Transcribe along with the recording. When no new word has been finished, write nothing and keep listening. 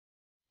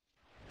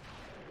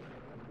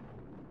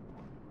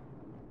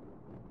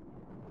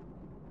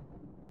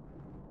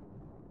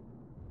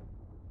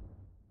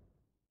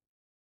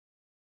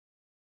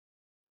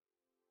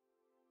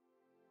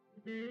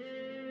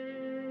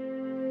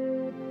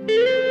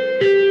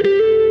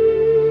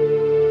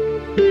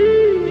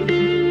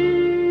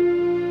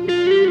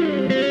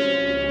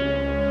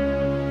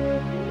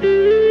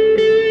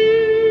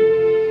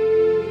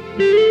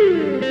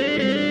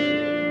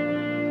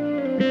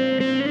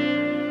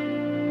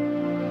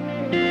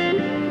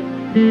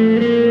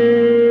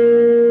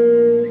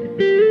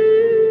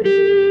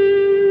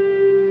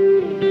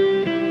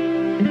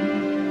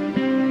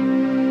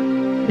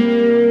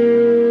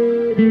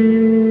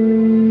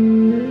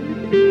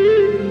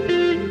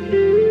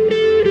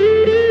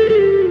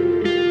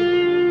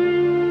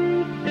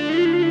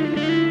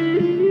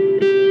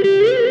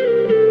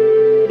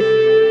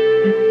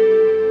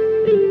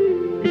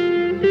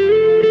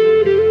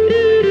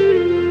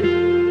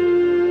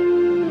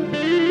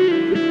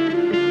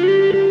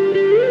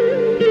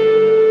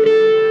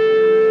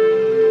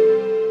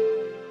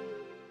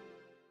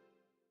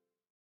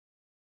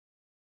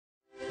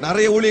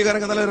நிறைய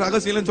ஊழியக்காரங்க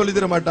ரகசியம் சொல்லி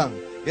தர மாட்டாங்க.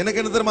 எனக்கு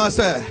என்ன தெரியுமா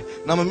ஆசை,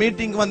 நம்ம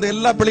மீட்டிங் வந்த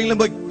எல்லா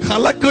பிள்ளைங்களும் போய்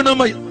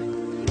கலக்கணும்,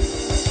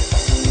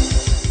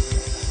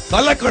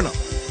 கலக்கணும்.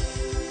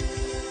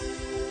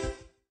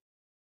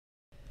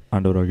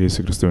 ஆண்டவராகிய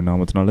இயேசு கிறிஸ்துவின்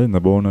நாமத்தினால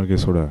இந்த போனர்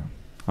கேஸோட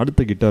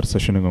அடுத்த கிட்டார்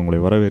செஷனுக்கு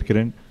உங்களை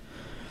வரவேற்கிறேன்.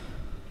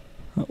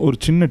 ஒரு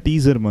சின்ன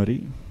டீசர் மாதிரி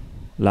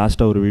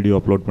லாஸ்ட்டாக ஒரு வீடியோ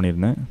அப்லோட்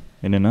பண்ணியிருந்தேன்.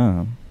 என்னென்னா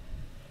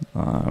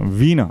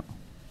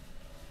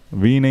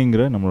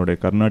வீணைங்கிற நம்மளுடைய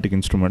கர்நாடிக்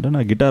இன்ஸ்ட்ருமெண்ட்டை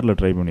நான் கிட்டாரில்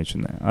ட்ரை பண்ணி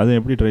வச்சுருந்தேன். அதை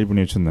எப்படி ட்ரை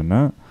பண்ணி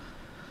வச்சுருந்தேன்னா,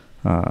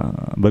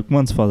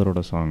 பெர்ச்மன்ஸ்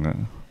ஃபாதரோட சாங்கு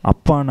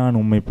அப்பா நான்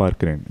உம்மை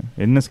பார்க்கிறேன்.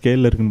 என்ன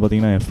ஸ்கேலில் இருக்குதுன்னு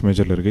பார்த்தீங்கன்னா எஃப்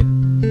மேஜரில் இருக்குது.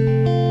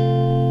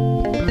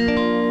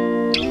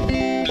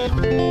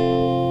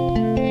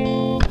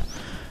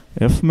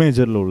 எஃப்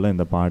மேஜரில் உள்ள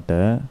இந்த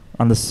பாட்டை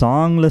அந்த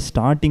சாங்கில்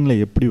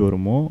ஸ்டார்டிங்கில் எப்படி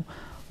வருமோ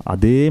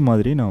அதே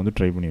மாதிரி நான் வந்து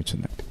ட்ரை பண்ணி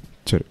வச்சுருந்தேன்.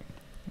 சரி,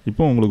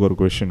 இப்போ உங்களுக்கு ஒரு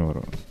கொஷின்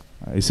வரும்.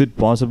 Is it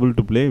possible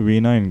to play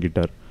Veena in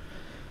guitar?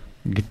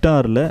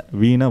 கிட்டாரில்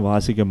வீணை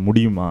வாசிக்க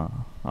முடியுமா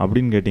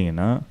அப்படின்னு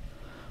கேட்டிங்கன்னா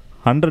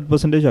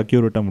 100%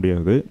 அக்யூரேட்டாக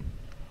முடியாது.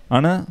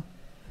 ஆனால்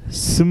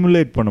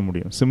சிமுலேட் பண்ண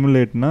முடியும்.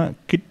 சிமுலேட்னா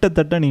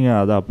கிட்டத்தட்ட நீங்கள்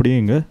அதை அப்படியே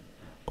இங்கே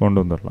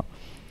கொண்டு வந்துடலாம்.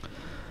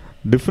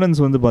 டிஃப்ரென்ஸ்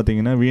வந்து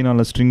பார்த்திங்கன்னா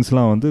வீணாவில்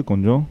ஸ்ட்ரிங்ஸ்லாம் வந்து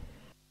கொஞ்சம்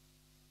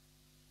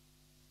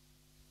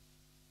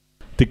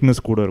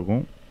திக்னஸ் கூட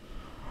இருக்கும்.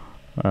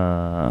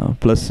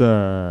 ப்ளஸ்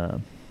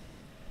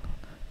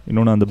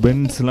இன்னொன்று அந்த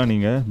பென்ஸ்லாம்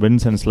நீங்கள்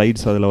பென்ஸ் அண்ட்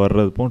ஸ்லைட்ஸ் அதில்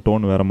வர்றதுப்போ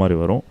டோன் வேறு மாதிரி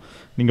வரும்.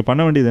 நீங்கள்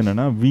பண்ண வேண்டியது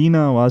என்னென்னா,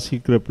 வீணா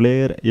வாசிக்கிற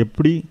பிளேயர்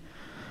எப்படி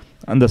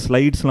அந்த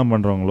ஸ்லைட்ஸ்லாம்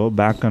பண்ணுறாங்களோ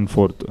பேக் அண்ட்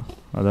ஃபோர்த்,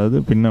 அதாவது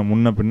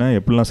முன்ன பின்ன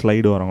எப்படிலாம்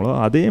ஸ்லைடு வராங்களோ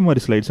அதே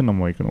மாதிரி ஸ்லைட்ஸை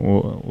நம்ம வைக்கணும்.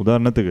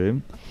 உதாரணத்துக்கு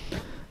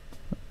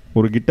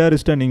ஒரு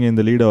கிட்டாரிஸ்ட்டாக நீங்கள்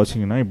இந்த லீடை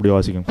வாசிங்கன்னா இப்படி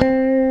வாசிக்கணும்,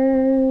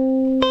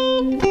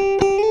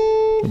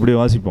 இப்படி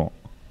வாசிப்போம்.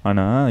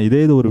 ஆனால்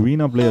இதே இது ஒரு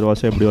வீணா பிளேயர்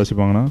எப்படி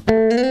வாசிப்பாங்கன்னா,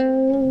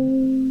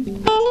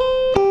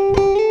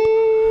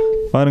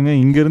 பாருங்கள்,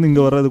 இங்கேருந்து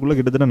இங்கே வர்றதுக்குள்ளே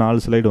கிட்டத்தட்ட 4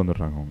 ஸ்லைடு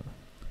வந்துடுறாங்க அவங்க.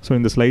 ஸோ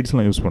இந்த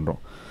ஸ்லைட்ஸ்லாம் யூஸ் பண்ணுறோம்.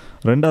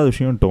 ரெண்டாவது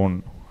விஷயம்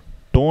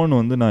டோன்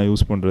வந்து நான்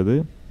யூஸ் பண்ணுறது,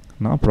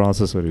 நான்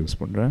ப்ராசஸர் யூஸ்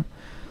பண்ணுறேன்.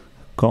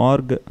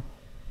 கார்க்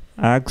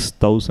ஆக்ஸ்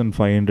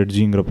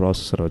 1500Gங்கிற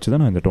ப்ராசஸரை வச்சு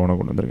தான் நான் இந்த டோனை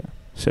கொண்டு வந்திருக்கேன்.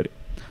 சரி,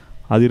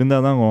 அது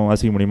இருந்தால் தான்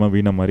வாசிக்க முடியுமா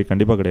வீணா மாதிரி?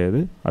 கண்டிப்பாக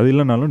கிடையாது. அது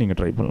இல்லைனாலும் நீங்கள்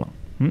ட்ரை பண்ணலாம்.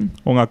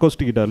 உங்கள்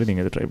அக்கோஸ்டிக் கிட்டாரில்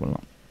நீங்கள் இதை ட்ரை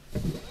பண்ணலாம்.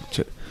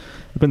 சரி,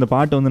 இப்போ இந்த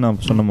பாட்டு வந்து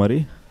நான் சொன்ன மாதிரி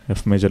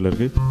எஃப் மேஜரில்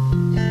இருக்குது.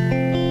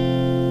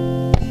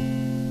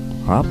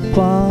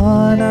 அப்பா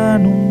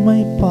நான் உம்மை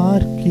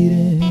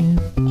பார்க்கிறேன்,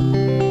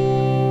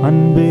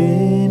 அன்பே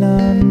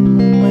நான்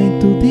உம்மை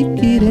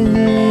துதிக்கிறேன்.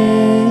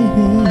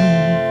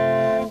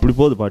 இப்படி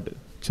போகுது பாட்டு.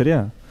 சரியா?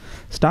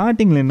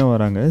 ஸ்டார்டிங்கில் என்ன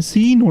வராங்க,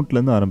 சி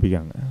நோட்லேருந்து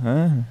ஆரம்பிக்காங்க.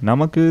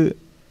 நமக்கு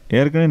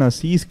ஏற்கனவே நான்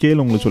சி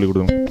ஸ்கேல் உங்களுக்கு சொல்லிக்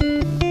கொடுக்கணும்.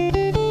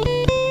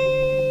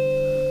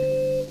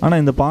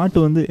 ஆனால் இந்த பாட்டு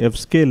வந்து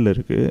எஃப் ஸ்கேலில்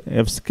இருக்குது.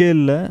 எஃப்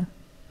ஸ்கேலில்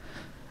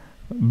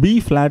பி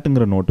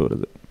ஃப்ளாட்டுங்கிற நோட்டு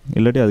வருது.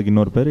 இல்லாட்டி அதுக்கு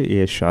இன்னொரு பேர்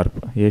ஏ ஷார்ப்.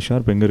 ஏ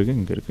ஷார்ப் எங்கே இருக்குது?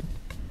 இங்கே இருக்குது.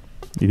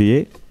 இது ஏ,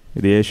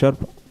 இது ஏ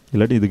ஷார்ப்.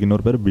 இல்லாட்டி இதுக்கு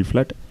இன்னொரு பேர் பி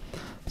ஃப்ளாட்.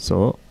 ஸோ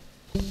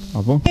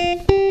அப்போ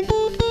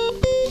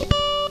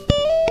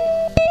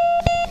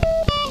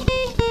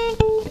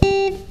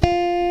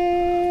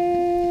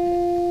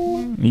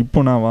இப்போ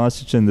நான்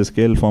வாசித்த இந்த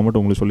ஸ்கேல் ஃபார்மேட்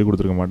உங்களுக்கு சொல்லி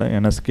கொடுத்துருக்க மாட்டேன்.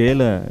 ஏன்னா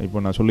ஸ்கேலை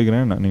இப்போ நான்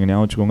சொல்லிக்கிறேன், நீங்கள்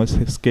ஞாபகம் வச்சுக்கோங்க.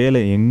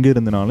 ஸ்கேலை எங்கே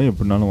இருந்தனாலும்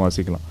எப்படினாலும்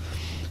வாசிக்கலாம்.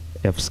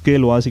 எஃப்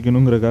ஸ்கேல்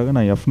வாசிக்கணுங்கிறதுக்காக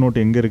நான் எஃப்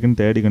நோட் எங்கே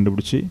இருக்குதுன்னு தேடி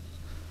கண்டுபிடிச்சி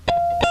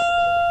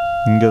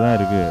இங்கே தான்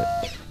இருக்குது,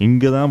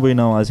 இங்கே தான் போய்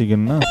நான்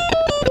வாசிக்கணும்னா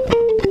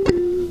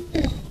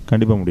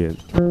கண்டிப்பாக முடியாது.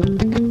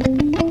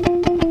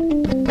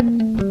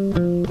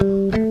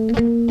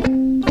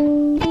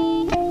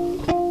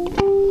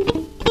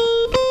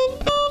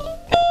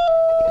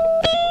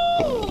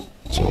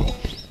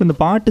 இந்த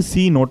பாட்டு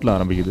சி நோட்டில்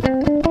ஆரம்பிக்குது.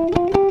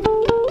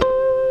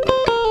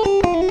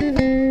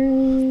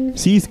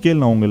 சி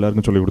ஸ்கேல் நான் உங்கள்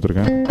எல்லாருக்கும் சொல்லி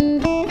கொடுத்துருக்கேன்.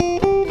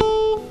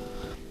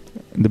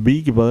 இந்த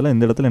பிக்கு பதிலாக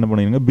இந்த இடத்துல என்ன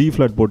பண்ணுவீங்க, பி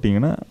ஃப்ளாட்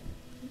போட்டிங்கன்னா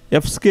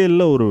எஃப்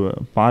ஸ்கேலில் ஒரு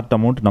பார்ட்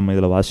அமௌண்ட் நம்ம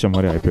இதில் வாசித்த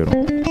மாதிரி ஆகி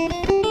போயிடும்.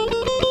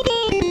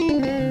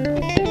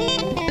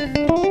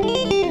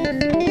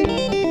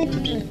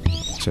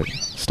 சரி,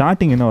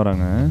 ஸ்டார்டிங் என்ன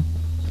வராங்க,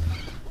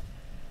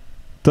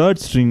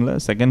 தேர்ட் ஸ்ட்ரிங்கில்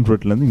செகண்ட்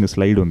ஃப்ரெட்லேருந்து இங்கே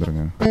ஸ்லைடு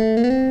வந்துடுங்க.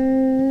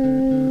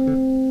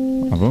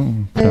 அப்போ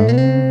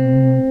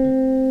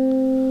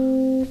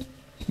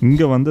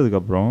இங்கே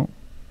வந்ததுக்கப்புறம்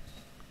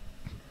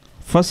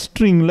ஃபஸ்ட்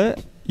ஸ்ட்ரிங்கில்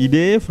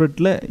இதே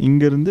ஃப்ரெட்டில்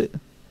இங்கேருந்து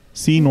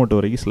சி நோட்டு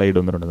வரைக்கும் ஸ்லைடு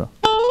வந்துடும் தான்.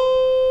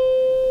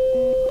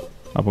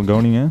 அப்போ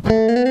கவனிங்க,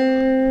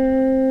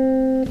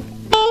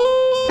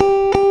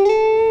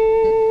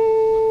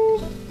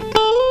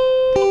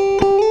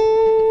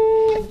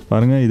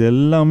 பாருங்கள், இது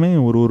எல்லாமே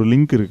ஒரு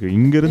லிங்க் இருக்குது.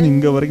 இங்கேருந்து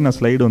இங்கே வரைக்கும் நான்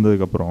ஸ்லைடு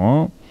வந்ததுக்கப்புறம்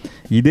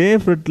இதே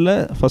ஃப்ரெட்டில்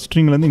ஃபஸ்ட்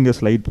ஸ்ட்ரிங்லேருந்து இங்கே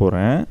ஸ்லைட்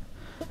போகிறேன்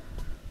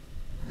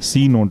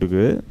சி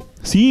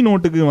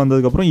நோட்டுக்கு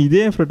வந்ததுக்கப்புறம்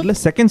இதே ஃப்ரெட்டில்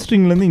செகண்ட்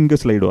ஸ்ட்ரிங்லேருந்து இங்கே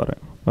ஸ்லைடு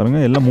வரேன்.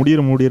 பாருங்கள், எல்லாம்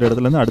முடிகிற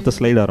இடத்துலேருந்து அடுத்த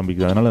ஸ்லைடு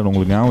ஆரம்பிக்குது. அதனால்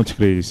உங்களுக்கு ஞாபகம்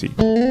வச்சுக்கிறேன் ஈஸி.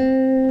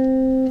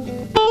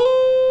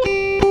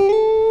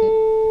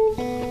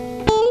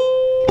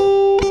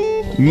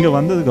 இங்கே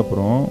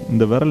வந்ததுக்கப்புறம்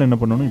இந்த விரல் என்ன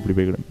பண்ணணும், இப்படி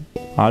போய்க்கிடும்.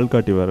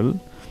 ஆள்காட்டி விரல்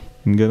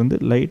இங்கேருந்து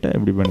லைட்டாக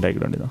இப்படி பெண்ட்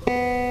ஆகிட வேண்டியதான்.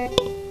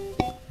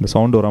 இந்த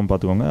சவுண்டு வராமல்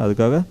பார்த்துக்கோங்க.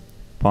 அதுக்காக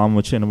பாம்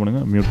வச்சு என்ன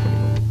பண்ணுங்கள், மியூட்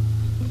பண்ணிக்கோங்க.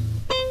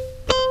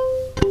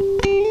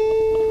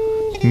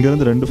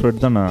 இங்கேருந்து 2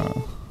 ஃப்ரெட் தான் நான்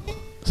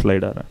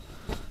ஸ்லைட் ஆகிறேன்.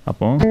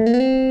 அப்போ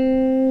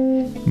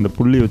இந்த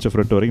புள்ளி வச்ச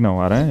ஃப்ரெட் வரைக்கும்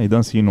நான் வரேன்.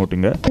 இதுதான் சி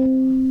நோட்டுங்க.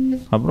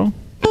 அப்புறம்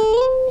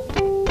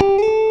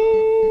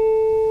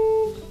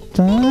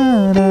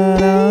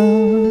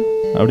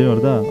அப்படியே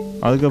வருதா.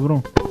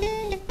 அதுக்கப்புறம்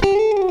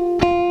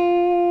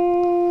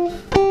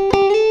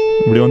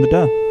இப்படி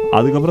வந்துட்டா.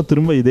 அதுக்கப்புறம்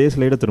திரும்ப இதே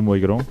ஸ்லைடை திரும்ப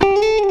வைக்கிறோம்.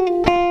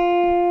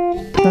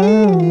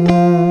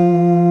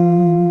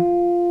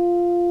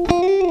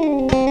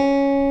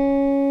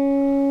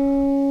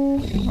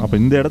 அப்போ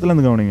இந்த இடத்துல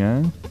இருந்து கவனிங்க,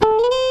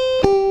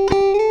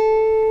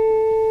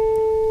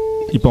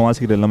 இப்போ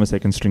வாசிக்கிற எல்லாமே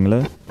செகண்ட் ஸ்ட்ரிங்கில்.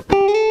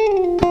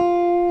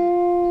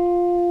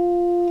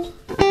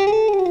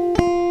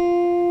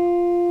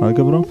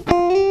 அதுக்கப்புறம்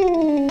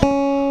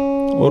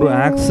ஒரு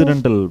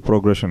ஆக்சிடென்டல்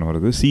ப்ரோக்ரஷன்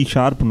வருது. சி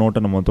ஷார்ப்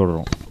நோட்டை நம்ம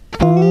தொடரும்.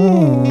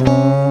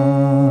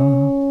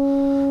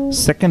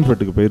 செகண்ட்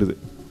ஃப்ரெட்டுக்கு போயிடுது.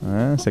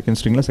 Second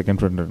ஸ்ட்ரிங்கில் second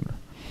Fred.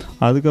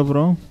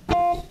 அதுக்கப்புறம்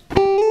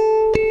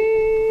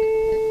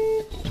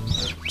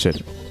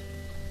சரி,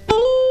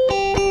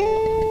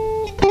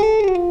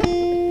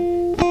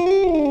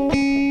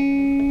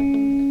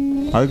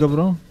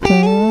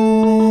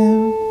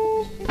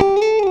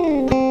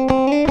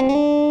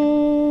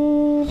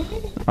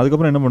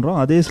 அதுக்கப்புறம் என்ன பண்ணுறோம்,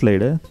 அதே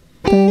ஸ்லைடு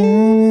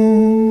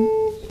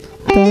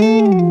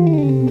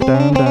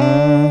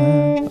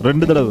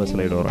ரெண்டு தடவை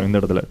ஸ்லைடு வரும். இந்த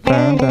இடத்துல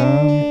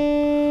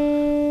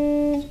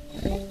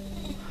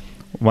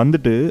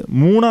வந்துட்டு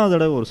 3ஆவது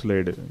தடவை ஒரு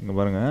ஸ்லைடு. இங்கே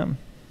பாருங்க,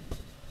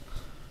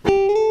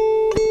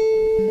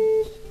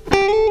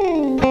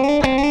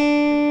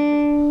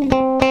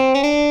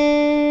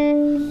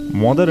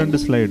 மொதல் 2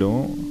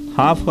 ஸ்லைடும்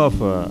ஹாஃப்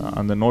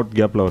அந்த நோட்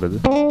கேப்பில் வருது.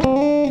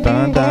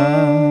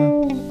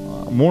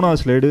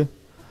 3ஆவது ஸ்லைடு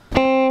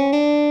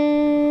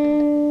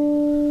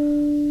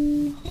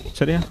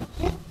சரியா.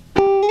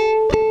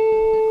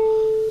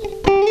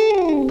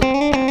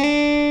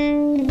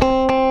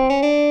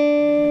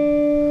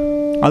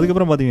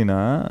 அதுக்கப்புறம் பார்த்தீங்கன்னா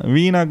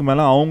வீணாக்கு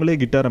மேலே அவங்களே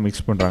கிட்டாரை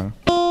மிக்ஸ் பண்ணுறாங்க.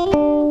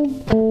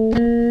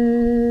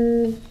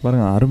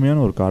 பாருங்க,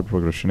 அருமையான ஒரு கார்ட்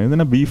ப்ரோக்ரஷன்.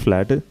 இதுனா B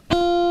flat,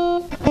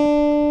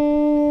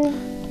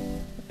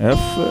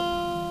 F,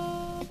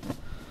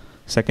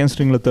 second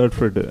ஸ்ட்ரிங்கில் third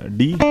Fred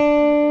D,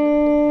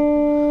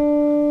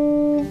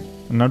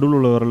 நடுவில்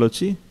உள்ள விரல்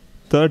வச்சு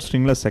தேர்ட்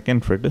ஸ்ட்ரிங்கில்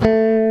செகண்ட் ஃப்ரெட்டு,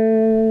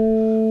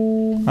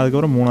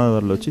 அதுக்கப்புறம் 3ஆவது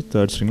விரல் வச்சு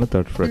தேர்ட் ஸ்ட்ரிங்கில்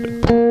தேர்ட் ஃப்ரெட்டு.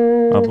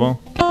 அப்போ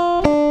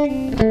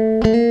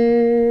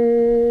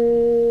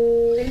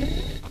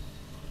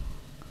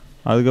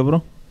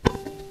அதுக்கப்புறம்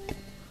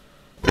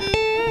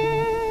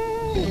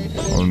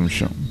ஒரு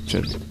நிமிஷம்.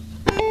 சரி,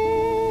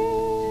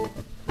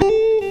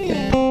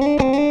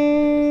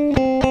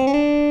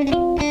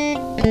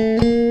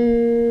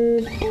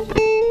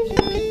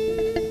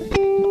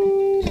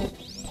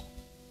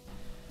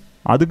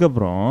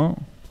 அதுக்கப்புறம்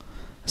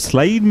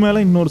ஸ்லைட் மேலே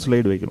இன்னொரு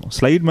ஸ்லைடு வைக்கணும்.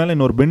 ஸ்லைட் மேலே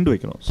இன்னொரு பெண்ட்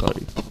வைக்கணும்.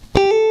 சாரி,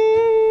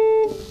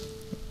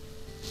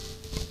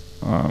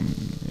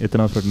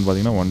 எத்தனை ஃப்ரெட்னு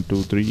பார்த்தீங்கன்னா 1 2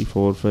 3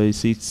 4 5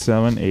 6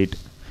 7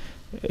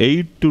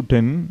 8 to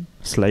 10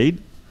 ஸ்லைட்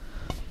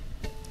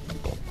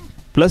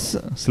ப்ளஸ்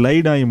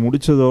ஸ்லைட் ஆகி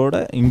முடித்ததோட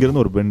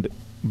இங்கேருந்து ஒரு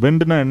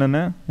பெண்டுனா என்னென்ன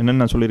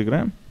நான்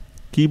சொல்லியிருக்கிறேன்.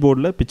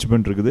 கீபோர்டில் பிச்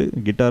பெண்ட் இருக்குது,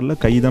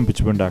 கிட்டாரில் கை தான்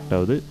பிச் பெண்ட் ஆக்ட்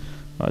ஆகுது.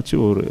 ஆச்சு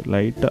ஒரு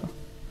லைட்டாக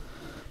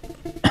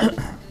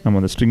நம்ம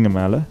அந்த ஸ்ட்ரிங்கை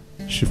மேலே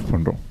ஷிஃப்ட்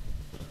பண்ணுறோம்.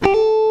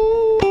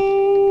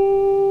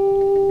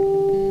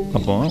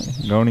 அப்போ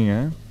கவனிங்க,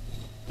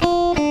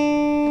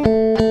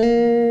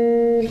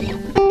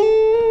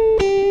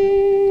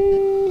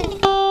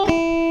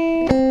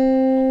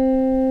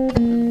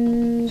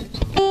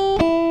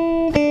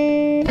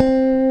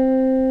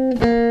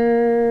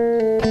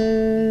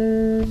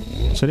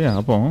 சரியா.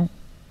 அப்போ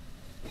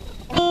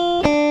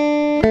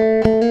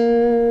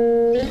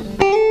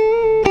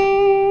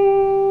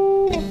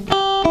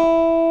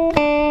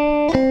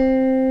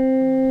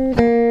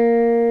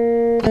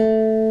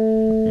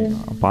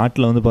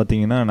பாட்டில் வந்து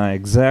பார்த்தீங்கன்னா நான்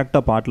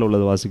எக்ஸாக்டாக பாட்டில்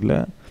உள்ளது வாசிக்கல,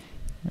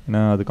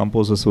 ஏன்னா அது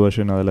கம்போசர்ஸ்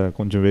வெர்ஷன், அதில்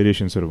கொஞ்சம்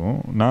வேரியேஷன்ஸ் இருக்கும்.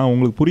 நான்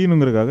உங்களுக்கு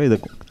புரியணுங்கிறதுக்காக இதை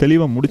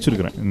தெளிவாக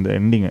முடிச்சிருக்கிறேன் இந்த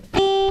எண்டிங்கை.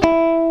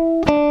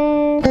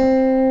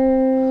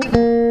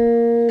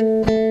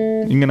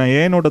 இங்கே நான்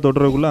ஏ நோட்டை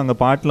தொட்டுறதுக்குள்ளே அங்கே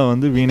பாட்டில்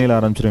வந்து வீணையில்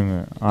ஆரம்பிச்சிருவாங்க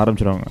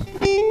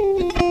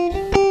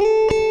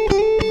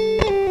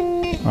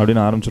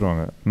அப்படின்னு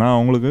ஆரம்பிச்சிருவாங்க. நான்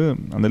உங்களுக்கு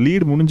அந்த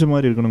லீடு முடிஞ்ச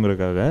மாதிரி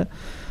இருக்கணுங்கிறதுக்காக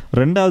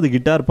ரெண்டாவது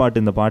கிட்டார்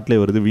பாட்டு இந்த பாட்டிலே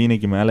வருது,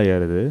 வீணைக்கு மேலே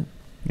ஏறுது.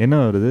 என்ன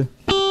வருது?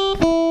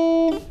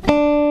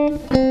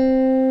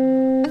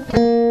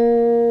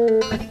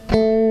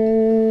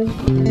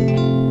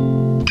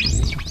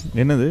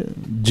 என்னது?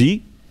 G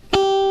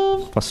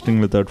first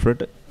ஸ்ட்ரிங்கில் 3rd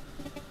Fred,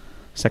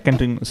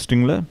 second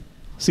ஸ்ட்ரிங்கில்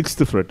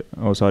 6th Fred,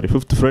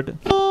 fifth Fred,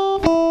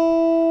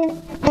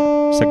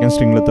 second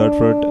ஸ்ட்ரிங்கில் 3rd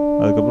Fred,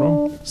 அதுக்கப்புறம்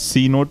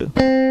சி நோட்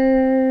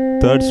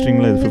 3rd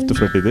ஸ்ட்ரிங்கில் இது 5th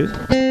ஃப்ரெட், இது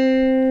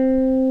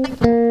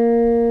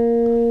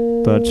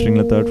 3rd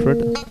ஸ்ட்ரிங்கில் 3rd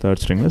Fred, 3rd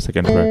ஸ்ட்ரிங்கில்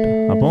 2nd Fred.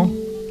 அப்போ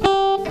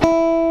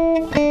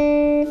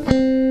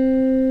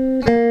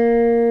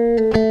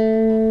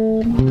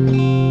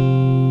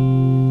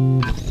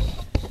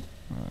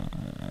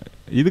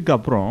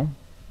இதுக்கப்புறம்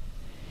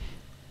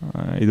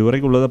இது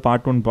வரைக்கும் உள்ளதை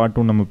பார்ட்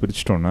 1 நம்ம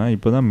பிரிச்சிட்டோன்னா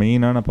இப்போ தான்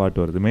மெயினான பாட்டு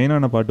வருது.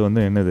 மெயினான பாட்டு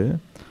வந்து என்னது?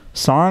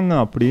 சாங்கை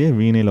அப்படியே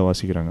வீணையில்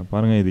வாசிக்கிறாங்க.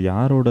 பாருங்கள், இது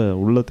யாரோட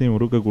உள்ளத்தையும்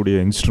உருக்கக்கூடிய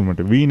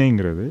இன்ஸ்ட்ருமெண்ட்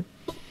வீணைங்கிறது.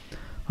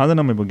 அதை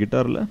நம்ம இப்போ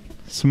கிட்டாரில்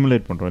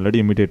சிமுலேட் பண்ணுறோம்,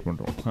 இல்லாட்டி இமிட்டேட்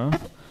பண்ணுறோம்.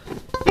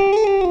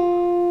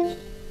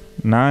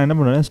 நான் என்ன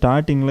பண்ணுறேன்,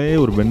 ஸ்டார்டிங்லேயே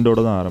ஒரு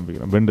பெண்டோடு தான்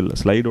ஆரம்பிக்கிறேன். பெண்ட் இல்லை,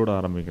 ஸ்லைடோடு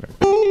ஆரம்பிக்கிறேன்.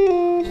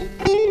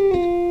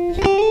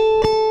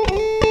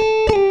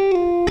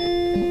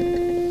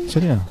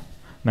 சரியா?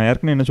 நான்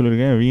ஏற்கனவே என்ன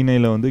சொல்லியிருக்கேன்,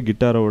 வீணையில் வந்து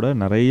கிட்டாரோட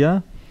நிறையா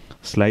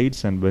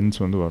ஸ்லைட்ஸ் அண்ட்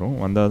பெண்ட்ஸ் வந்து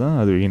வந்தால் தான்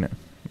அது வீணை.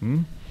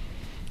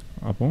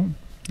 அப்போ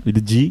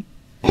இது ஜி.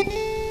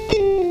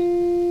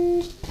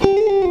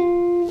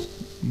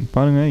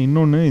 பாருங்கள்,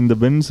 இன்னொன்று, இந்த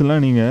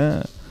பென்ஸ்லாம்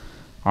நீங்கள்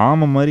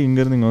ஆமை மாதிரி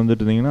இங்கேருந்து இங்கே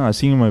வந்துட்டு இருந்தீங்கன்னா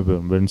அசிங்கமாக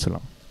போயிடும்.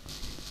 பென்ஸ்லாம்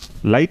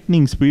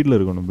லைட்னிங் ஸ்பீடில்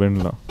இருக்கணும்.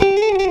 பென்லாம்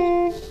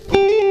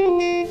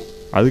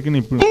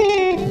அதுக்குன்னு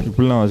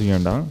இப்படிலாம் வாசிக்க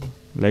வேண்டாம்.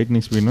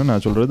 லைட்னிங் ஸ்பீட்னா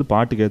நான் சொல்கிறது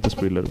பாட்டுக்கு ஏற்ற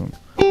ஸ்பீடில் இருக்கணும்.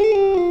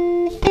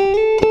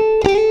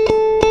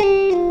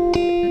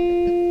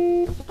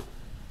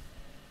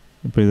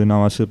 இப்போ இது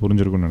நான் வாசி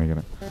புரிஞ்சிருக்குன்னு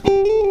நினைக்கிறேன்.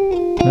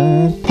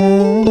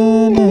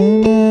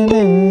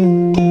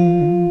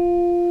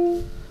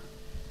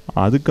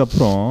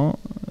 அதுக்கப்புறம்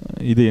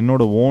இது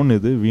என்னோட ஓன்,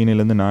 இது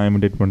வீணையிலேருந்து நான்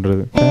இமிடேட்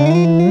பண்ணுறது.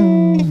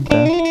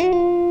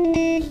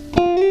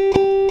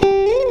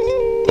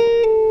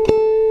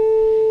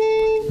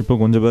 இப்போ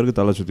கொஞ்சம் பேருக்கு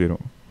தலை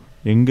சுற்றிடும்,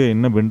 எங்கே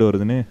என்ன பெண்டு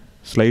வருதுன்னே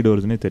ஸ்லைடு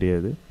வருதுன்னே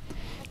தெரியாது.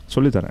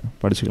 சொல்லித்தரேன்,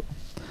 படிச்சுக்கலாம்.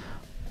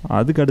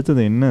 அதுக்கு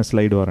அடுத்தது என்ன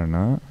ஸ்லைடு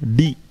வரேன்னா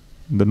டி,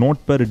 இந்த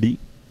நோட் பேர் டி,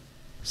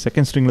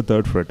 செகண்ட் ஸ்ட்ரிங்கில்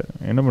 3rd ஃப்ரெட்.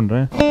 என்ன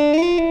பண்ணுறேன்,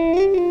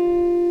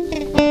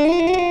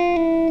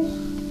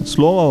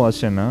 ஸ்லோவாக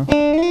வாசிச்சேன்னா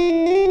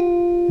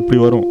இப்படி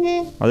வரும்.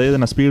 அதே இதை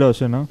நான் ஸ்பீடாக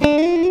வாசிச்சேன்னா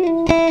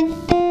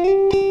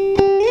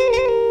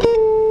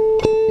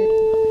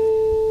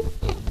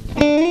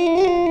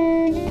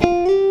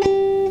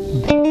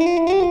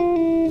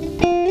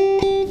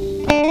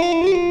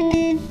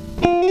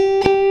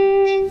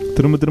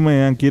திரும்ப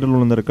என் கீரல்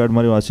விழுந்த ரெக்கார்ட்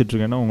மாதிரி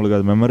வாசிச்சுட்ருக்கேன்னா உங்களுக்கு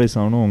அது மெமரைஸ்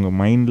ஆகணும் உங்கள்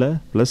மைண்டில்.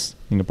 ப்ளஸ்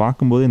நீங்கள்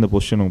பார்க்கும்போது இந்த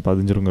பொசிஷன் உங்களுக்கு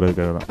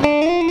பதிஞ்சிருங்கிறதுக்காக தான்.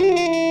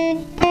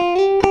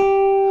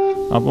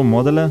 அப்போ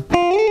முதல்ல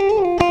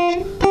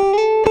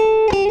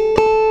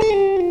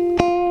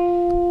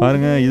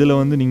பாருங்கள், இதில்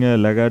வந்து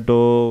நீங்கள் லெகாட்டோ,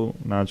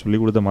 நான் சொல்லி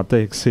கொடுத்த மற்ற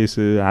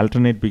எக்ஸசைஸு,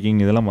 ஆல்டர்னேட்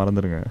பிக்கிங் இதெல்லாம்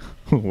மறந்துடுங்க.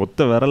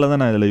 ஒத்த விரலை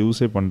தான் நான் இதில்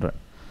யூஸே பண்ணுறேன்.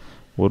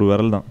 ஒரு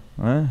விரல் தான்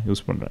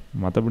யூஸ் பண்ணுறேன்.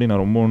 மற்றபடி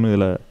நான் ரொம்ப ஒன்றும்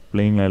இதில்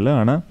பிளேயிங்லாம் இல்லை.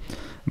 ஆனால்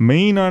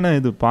மெயினான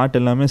இது பாட்டு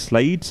எல்லாமே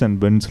ஸ்லைட்ஸ் அண்ட்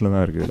பெண்ட்ஸில்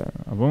தான் இருக்குது இதில்.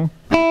 அப்போ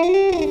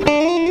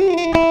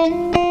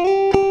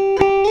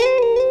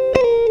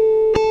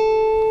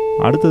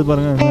அடுத்தது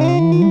பாருங்கள்,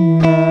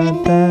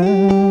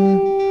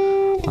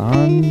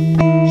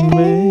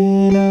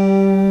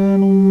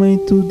 நான் உம்மை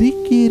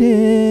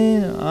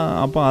துதிக்கிறேன்.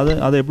 அப்போ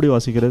அதை எப்படி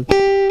வாசிக்கிறது?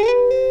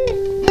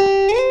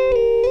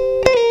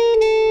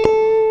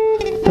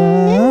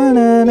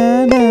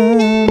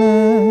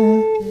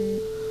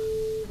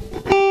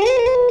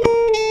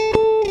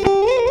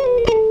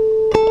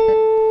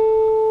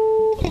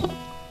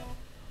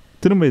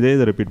 திரும்ப இதே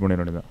இதை ரிப்பீட் பண்ணிட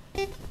வேண்டியதான்.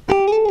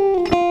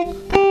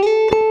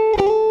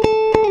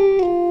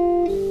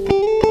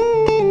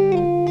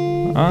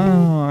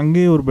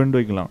 அங்கேயே ஒரு பெண்ட்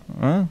வைக்கலாம்,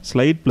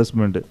 ஸ்லைட் ப்ளஸ்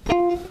பெண்டு.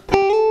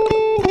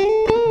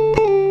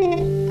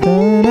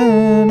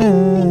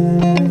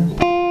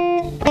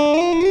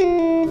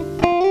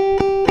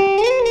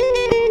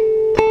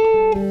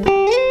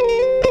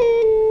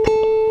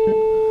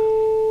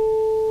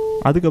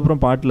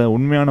 அதுக்கப்புறம் பாட்டில்,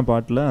 உண்மையான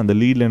பாட்டில் அந்த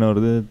லீடில் என்ன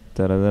வருது,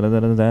 தர தர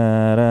தர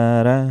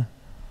தர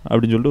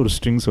அப்படின்னு சொல்லிட்டு ஒரு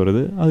ஸ்ட்ரிங்ஸ்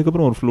வருது.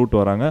 அதுக்கப்புறம் ஒரு ஃப்ளூட்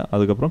வராங்க.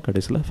 அதுக்கப்புறம்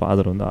கடைசியில்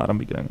ஃபாதர் வந்து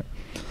ஆரம்பிக்கிறாங்க.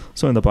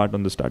 ஸோ இந்த பாட்டு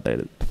வந்து ஸ்டார்ட்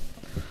ஆயிடுது.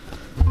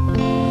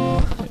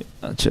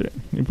 சரி,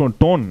 இப்போ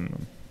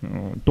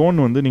டோன்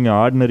வந்து நீங்கள்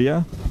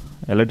ஆர்டினரியாக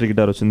எலக்ட்ரிக்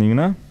கிட்டார்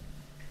வச்சுருந்தீங்கன்னா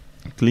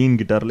க்ளீன்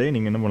கிட்டார்லேயே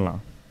நீங்கள் என்ன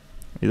பண்ணலாம்,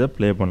 இதை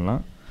ப்ளே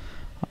பண்ணலாம்.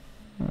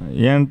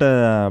 என்கிட்ட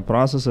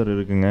ப்ராசஸர்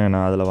இருக்குங்க,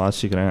 நான் அதில்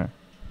வாசிக்கிறேன்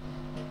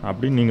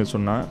அப்படின்னு நீங்கள்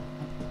சொன்னால்,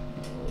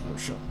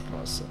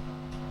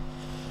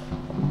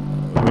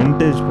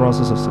 விண்டேஜ்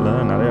ப்ராசஸஸில்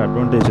நிறைய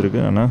அட்வான்டேஜ்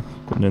இருக்குது, ஆனால்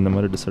கொஞ்சம் இந்த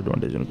மாதிரி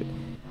டிஸ்அட்வான்டேஜ் இருக்குது.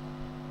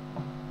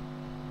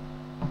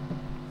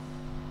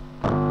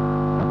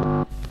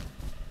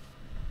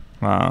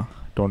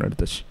 டோன்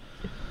எடுத்துச்சு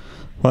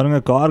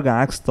பாருங்கள். கார்க்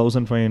ஆக்ஸ்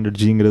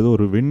 1500Gங்கிறது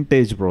ஒரு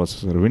வின்டேஜ்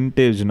ப்ராசஸர்.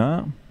 வின்டேஜ்னால்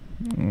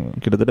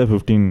கிட்டத்தட்ட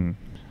 15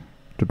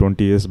 to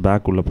 20 years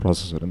பேக் உள்ள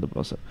ப்ராசஸர் இந்த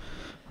ப்ராசஸர்.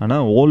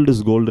 ஆனால் ஓல்டு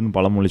இஸ் கோல்டுன்னு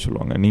பழமொழி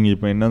சொல்லுவாங்க. நீங்கள்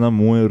இப்போ என்ன தான்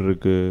மூவர்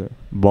இருக்குது,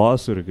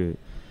 பாஸ் இருக்குது,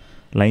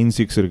 லைன்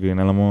 6 இருக்குது,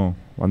 நிலமோ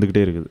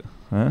வந்துக்கிட்டே இருக்குது.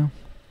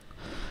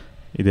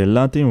 இது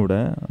எல்லாத்தையும் விட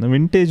அந்த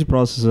வின்டேஜ்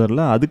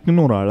ப்ராசஸரில்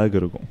அதுக்குன்னு ஒரு அழகு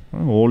இருக்கும்.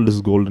 ஓல்டு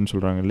இஸ் கோல்டுன்னு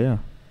சொல்கிறாங்க இல்லையா,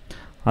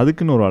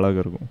 அதுக்குன்னு ஒரு அழகு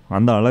இருக்கும்.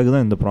 அந்த அழகு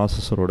தான் இந்த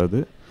ப்ராசஸரோடது.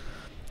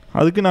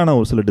 அதுக்கு நான்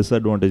ஒரு சில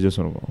டிஸ்அட்வான்டேஜஸ்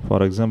இருக்கும்.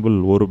 ஃபார் எக்ஸாம்பிள்,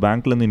 ஒரு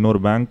பேங்க்லேருந்து இன்னொரு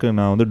பேங்க்கு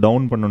நான் வந்து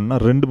டவுன் பண்ணணுன்னா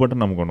 2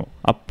 பட்டன் அமுக்கணும்.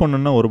 அப்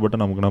பண்ணணுன்னா 1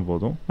 பட்டன் அமுக்குனா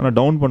போதும். ஆனால்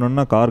டவுன்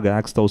பண்ணணுன்னா கார்க்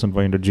ஆக்ஸ்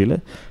 1500Gயில்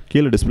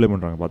கீழே டிஸ்பிளே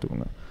பண்ணுறாங்க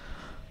பார்த்துக்கோங்க,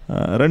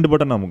 2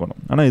 பட்டன் அமுக்கணும்.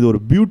 ஆனால் இது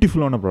ஒரு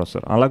பியூட்டிஃபுல்லான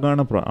ப்ராசஸர்,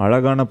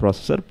 அழகான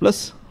ப்ராசஸர்.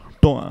 ப்ளஸ்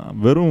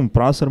வெறும்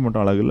ப்ராசஸர்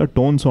மட்டும் அழகு இல்லை,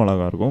 டோன்ஸும்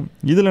அழகாக இருக்கும்.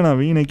 இதில் நான்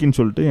வீணைக்குன்னு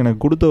சொல்லிட்டு எனக்கு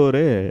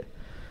கொடுத்தவரே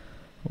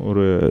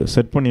ஒரு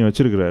செட் பண்ணி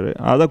வச்சுருக்கிறாரு.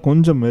 அதை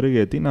கொஞ்சம்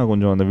மெருகேற்றி நான்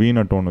கொஞ்சம் அந்த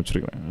வீணா டோன்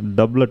வச்சுருக்கிறேன்.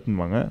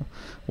 டப்லெட்னுவாங்க.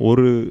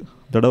 ஒரு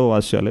தடவை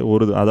வாசிச்சாலே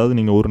அதாவது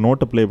நீங்கள் ஒரு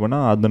நோட்டை ப்ளே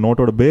பண்ணால் அந்த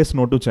நோட்டோட பேஸ்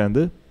நோட்டும்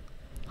சேர்ந்து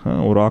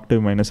ஒரு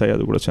ஆக்டேவ் மைனஸ் ஆகி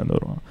அது கூட சேர்ந்து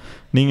வரும்.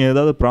 நீங்கள்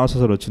ஏதாவது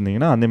ப்ராசஸர்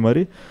வச்சுருந்தீங்கன்னா அதே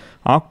மாதிரி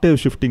ஆக்டேவ்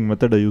ஷிஃப்டிங்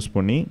மெத்தடை யூஸ்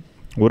பண்ணி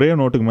ஒரே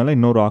நோட்டுக்கு மேலே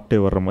இன்னொரு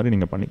ஆக்டேவ் வர்ற மாதிரி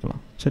நீங்கள்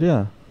பண்ணிக்கலாம். சரியா?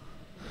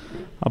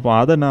 அப்போ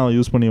அதை நான்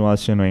யூஸ் பண்ணி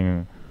வாசிச்சேன்னு வைங்க,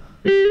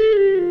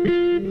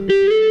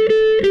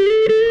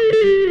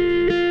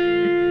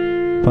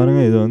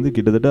 பாருங்கள், இது வந்து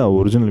கிட்டத்தட்ட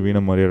ஒரிஜினல்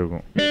வீணை மாதிரியே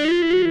இருக்கும்.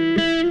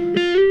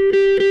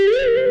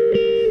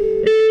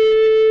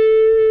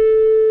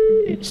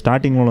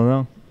 ஸ்டார்டிங் மூலம்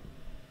தான்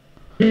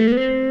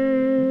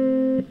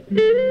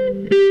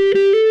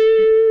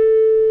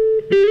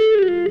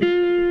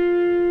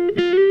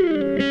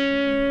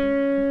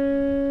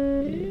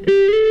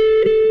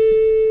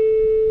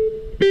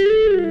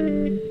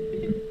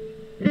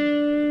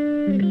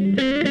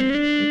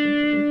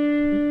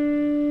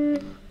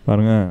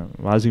பாருங்கள்,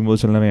 வாசிக்கும்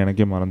போது சில நேரம்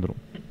எனக்கே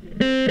மறந்துடும்.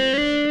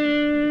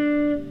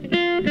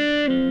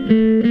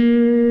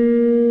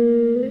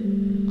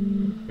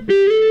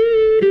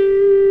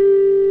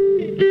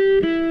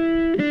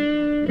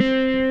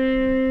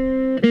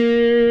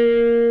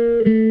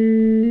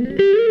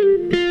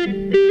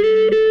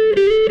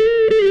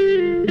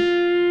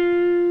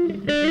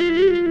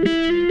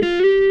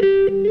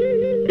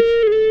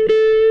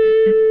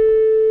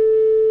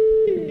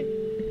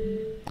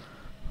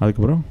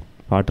 அதுக்கப்புறம்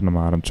பாட்டு நம்ம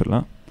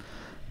ஆரம்பிச்சிடலாம்.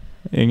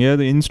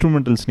 எங்கேயாவது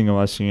இன்ஸ்ட்ருமெண்டல்ஸ் நீங்கள்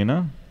வாசிச்சிங்கன்னா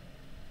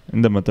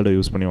இந்த மெத்தடை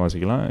யூஸ் பண்ணி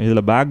வாசிக்கலாம்.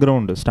 இதில்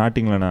பேக்ரவுண்டு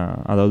ஸ்டார்டிங்கில் நான்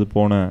அதாவது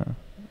போன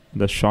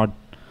இந்த ஷார்ட்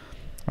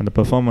அந்த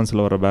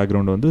பெர்ஃபார்மன்ஸில் வர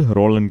பேக்ரவுண்டு வந்து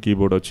ரோலண்ட்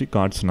கீபோர்டு வச்சு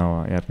கார்ட்ஸ் நான்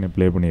ஏற்கனவே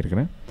ப்ளே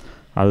பண்ணியிருக்கிறேன்.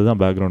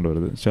 அதுதான் பேக்ரவுண்டு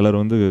வருது. சிலர்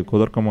வந்து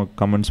குதர்க்கமாக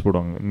கமெண்ட்ஸ்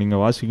போடுவாங்க,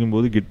 நீங்கள்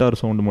வாசிக்கும்போது கிட்டார்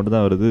சவுண்டு மட்டும்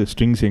தான் வருது,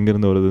 ஸ்ட்ரிங்ஸ்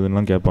எங்கேருந்து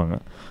வருதுன்னெலாம் கேட்பாங்க.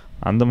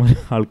 அந்த மாதிரி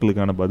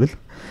ஆட்களுக்கான பதில்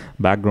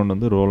பேக்ரவுண்ட்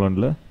வந்து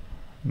ரோலண்டில்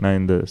நான்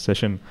இந்த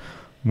செஷன்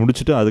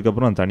முடிச்சுட்டு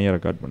அதுக்கப்புறம் நான் தனியாக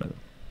ரெக்கார்ட் பண்ணது.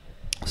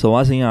 ஸோ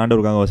வாசிங்க,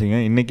 ஆண்டவருக்காக வாசிங்க.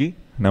 இன்றைக்கி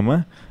நம்ம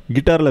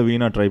கிட்டாரில்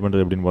வீணா ட்ரை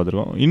பண்ணுறது எப்படின்னு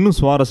பார்த்துருக்கோம். இன்னும்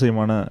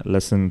சுவாரஸ்யமான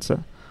லெசன்ஸை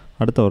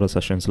அடுத்த வர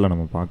செஷன்ஸில்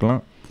நம்ம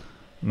பார்க்கலாம்.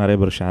 நிறைய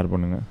பேர் ஷேர்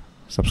பண்ணுங்கள்,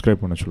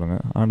 சப்ஸ்கிரைப் பண்ண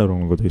சொல்லுங்கள். ஆண்டவர்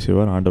உங்களுக்கு உதவி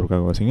செய்வார்.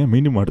 ஆண்டவருக்காக வாசிங்க.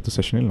 மீண்டும் அடுத்த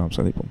செஷனில் நாம்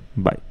சந்திப்போம்.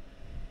 பாய்.